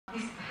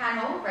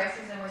panel,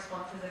 Racism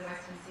Responses in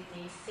Western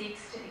Sydney,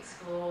 seeks to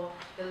explore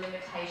the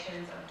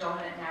limitations of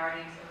dominant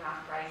narratives around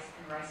race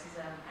and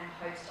racism and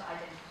hopes to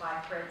identify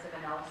threads of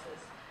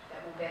analysis that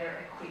will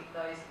better equip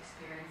those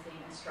experiencing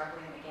and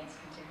struggling against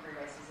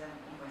contemporary racism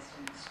in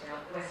Western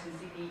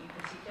Sydney in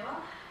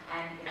particular,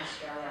 and in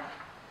Australia.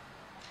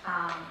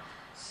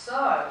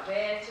 So,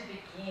 where to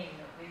begin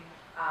with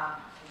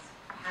this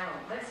panel?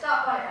 Let's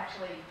start by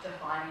actually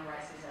defining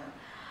racism.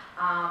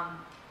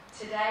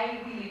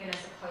 Today, we live in a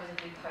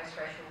supposedly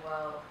post-racial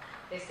world.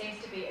 There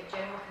seems to be a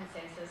general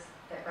consensus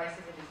that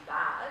racism is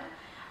bad.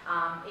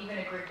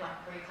 Even a group like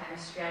Reclaim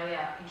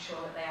Australia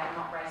ensure that they are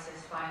not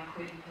racist by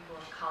including people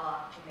of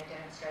colour in their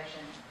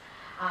demonstrations.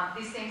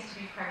 This seems to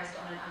be premised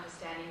on an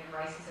understanding of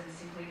racism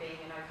simply being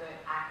an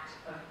overt act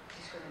of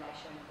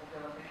discrimination or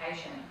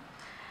vilification.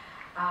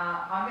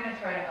 I'm going to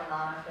throw to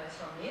Alana first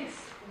on this.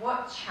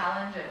 What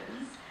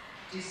challenges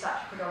do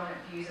such predominant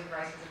views of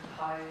racism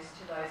pose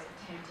to those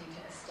attempting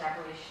to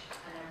establish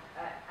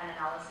an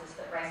analysis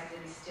that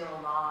racism is still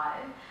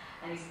alive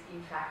and is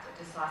in fact a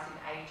decisive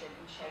agent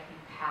in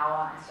shaping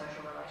power and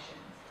social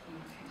relations in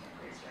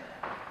contemporary Australia?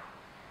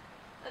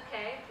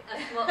 Okay, a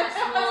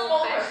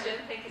small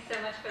question. Thank you so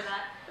much for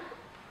that.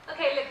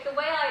 Okay, look, the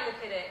way I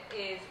look at it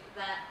is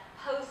that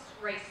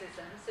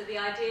post-racism, so the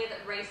idea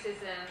that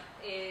racism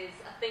is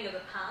a thing of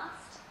the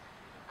past,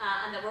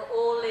 and that we're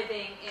all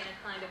living in a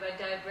kind of a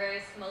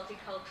diverse,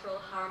 multicultural,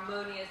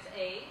 harmonious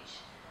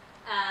age,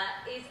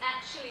 is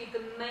actually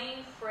the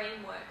main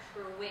framework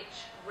through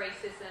which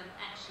racism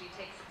actually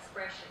takes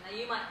expression. Now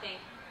you might think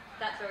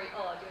that's very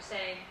odd. You're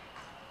saying,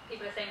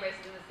 people are saying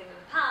racism is a thing of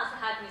the past, so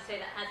how can you say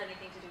that has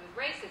anything to do with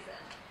racism?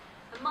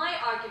 And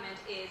my argument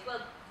is,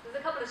 well, there's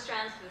a couple of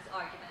strands to this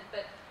argument,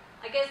 but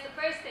I guess the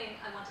first thing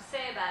I want to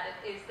say about it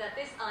is that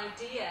this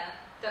idea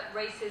that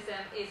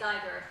racism is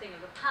either a thing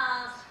of the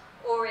past,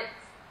 or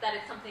that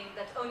it's something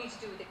that's only to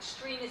do with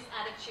extremist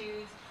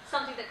attitudes,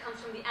 something that comes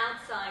from the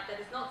outside that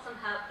is not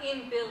somehow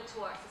inbuilt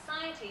to our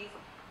societies,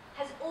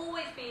 has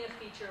always been a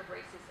feature of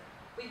racism.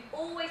 We've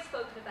always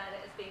spoken about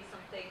it as being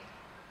something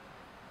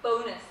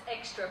bonus,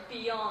 extra,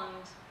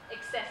 beyond,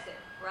 excessive,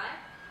 right?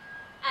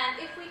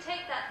 And if we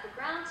take that for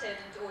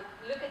granted or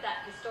look at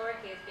that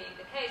historically as being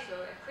the case,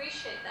 or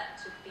appreciate that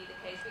to be the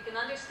case, we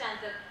can understand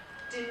that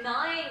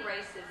denying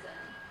racism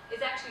is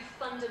actually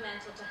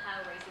fundamental to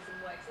how racism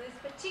works. And it's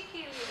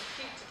particularly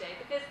acute today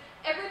because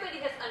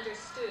everybody has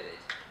understood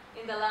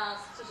in the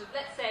last sort of,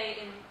 let's say,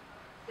 in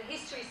the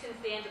history since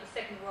the end of the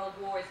Second World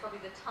War is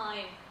probably the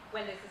time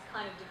when there's this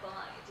kind of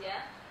divide,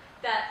 yeah?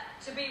 That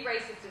to be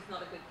racist is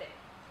not a good thing.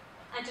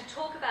 And to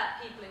talk about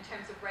people in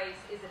terms of race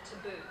is a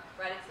taboo,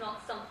 right? It's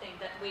not something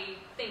that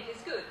we think is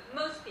good.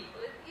 Most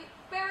people, it's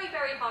very,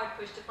 very hard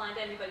pushed to find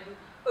anybody who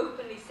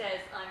openly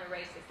says, I'm a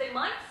racist. They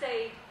might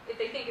say, if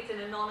they think it's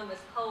an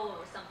anonymous poll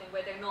or something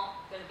where they're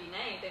not going to be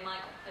named, they might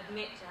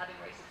admit to having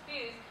racist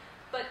views,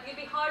 but you'd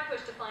be hard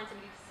pushed to find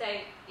somebody to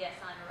say, yes,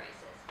 I'm a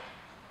racist.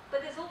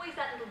 But there's always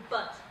that little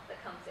but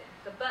that comes in.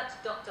 The but, ...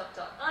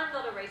 I'm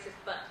not a racist,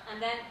 but. And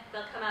then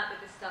they'll come out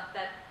with this stuff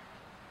that,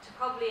 to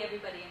probably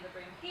everybody in the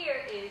room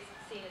here, is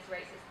seen as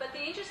racist. But the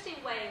interesting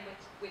way in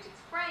which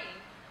it's framed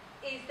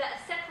is that a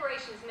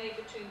separation is made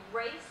between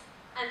race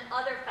and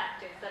other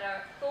factors that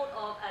are thought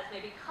of as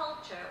maybe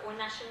culture or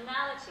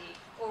nationality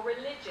or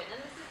religion. And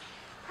this is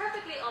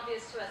perfectly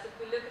obvious to us if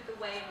we look at the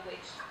way in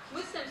which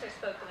Muslims are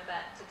spoken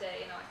about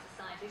today in our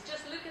societies.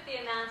 Just look at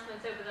the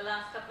announcements over the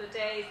last couple of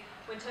days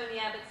when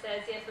Tony Abbott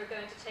says, yes, we're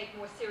going to take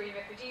more Syrian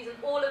refugees, and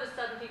all of a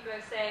sudden people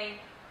are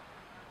saying,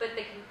 but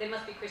they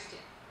must be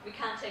Christian. We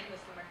can't take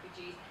Muslim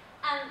refugees.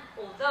 And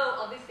although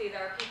obviously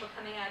there are people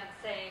coming out and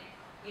saying,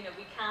 you know,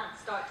 we can't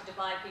start to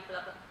divide people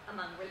up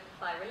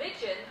by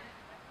religion,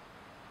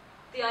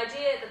 the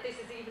idea that this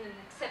is even an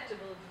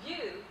acceptable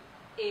view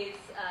is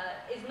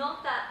not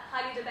that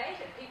highly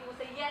debated. People will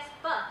say, yes,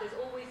 but there's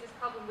always this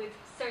problem with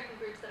certain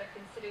groups that are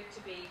considered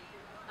to be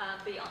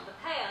beyond the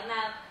pale.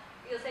 Now,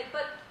 you'll say,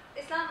 but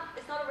Islam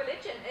is not a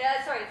religion.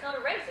 It's not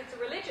a race, it's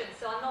a religion,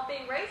 so I'm not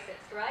being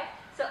racist, right?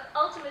 So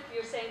ultimately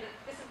you're saying that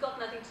this has got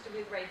nothing to do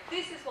with race.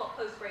 This is what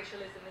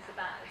post-racialism is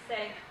about. It's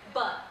saying,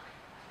 but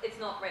it's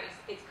not race,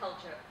 it's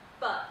culture.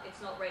 But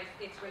it's not race,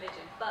 it's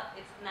religion. But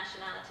it's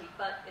nationality,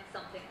 but it's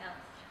something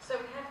else. So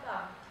we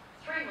have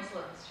 3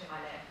 Muslims to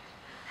my left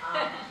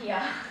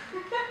here.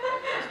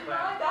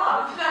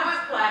 That was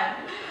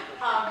planned.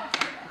 I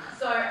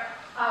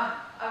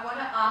want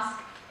to ask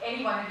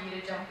any one of you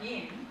to jump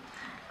in.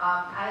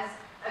 As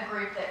a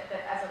group that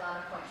as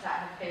Alana points out,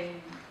 have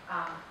been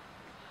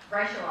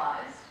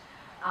racialised,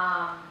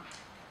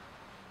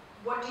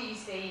 what do you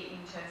see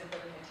in terms of the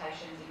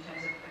limitations, in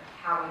terms of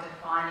how we're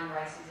defining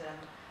racism,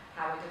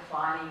 how we're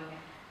defining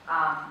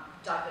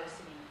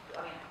diversity? I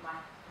mean, my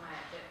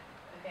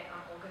event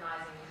I'm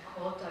organising is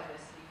called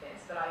Diversity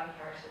Fest, but I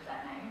inherited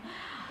that name.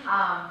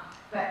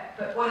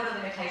 But what are the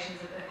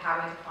limitations of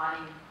how we're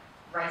defining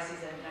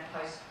racism in a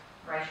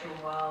post-racial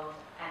world,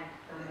 and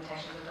the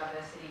limitations of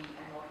diversity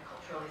and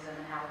multiculturalism,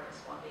 and how we're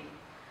responding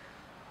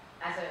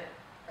as a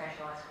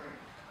racialised group?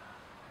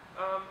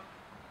 I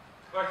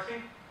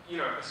think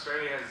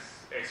Australia has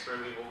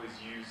expertly always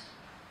used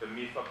the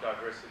myth of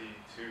diversity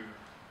to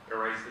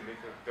erase the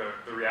myth of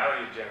the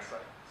reality of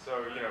genocide.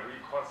 So, we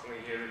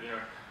constantly hear that,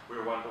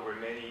 we're one but we're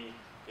many.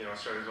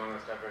 Australia's one of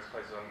those diverse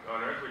places on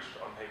earth, which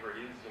on paper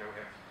it is. We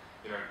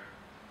have,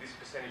 this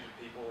percentage of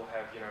people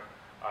have,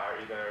 are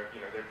either,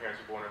 their parents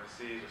were born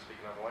overseas or speak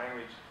another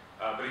language.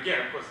 But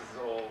again, of course, this is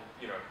all,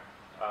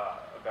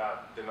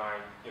 about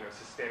denying,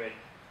 systemic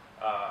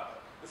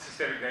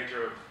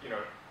nature of,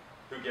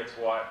 who gets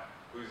what,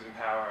 who's in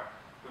power,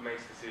 who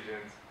makes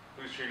decisions,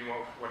 who's treating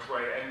which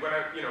way. And when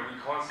we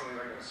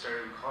constantly, like in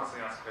Australia, we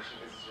constantly ask the question,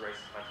 is this a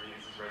racist country?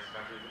 Is this a racist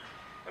country?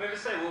 And I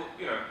just say, well,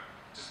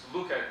 just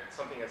look at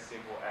something as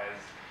simple as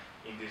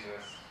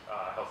Indigenous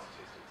health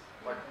statistics.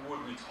 Like, would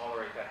we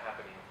tolerate that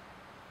happening?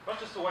 Not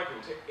just to white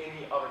people, to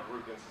any other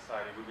group in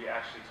society, would we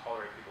actually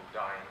tolerate people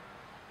dying,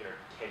 10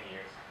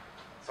 years,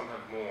 sometimes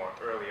more,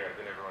 earlier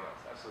than everyone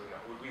else? Absolutely not.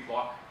 Would we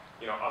lock,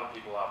 other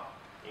people up?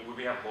 Would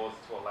we have laws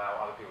to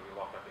allow other people to be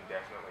locked up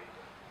indefinitely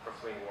for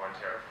fleeing war and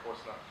terror? Of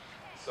course not.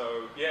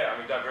 So, yeah,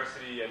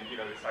 diversity and,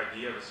 this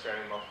idea of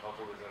Australian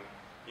multiculturalism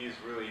is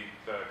really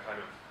the kind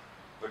of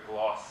the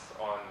gloss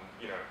on,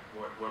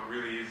 what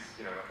really is,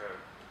 like a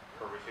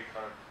horrific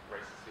kind of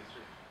racist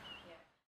history.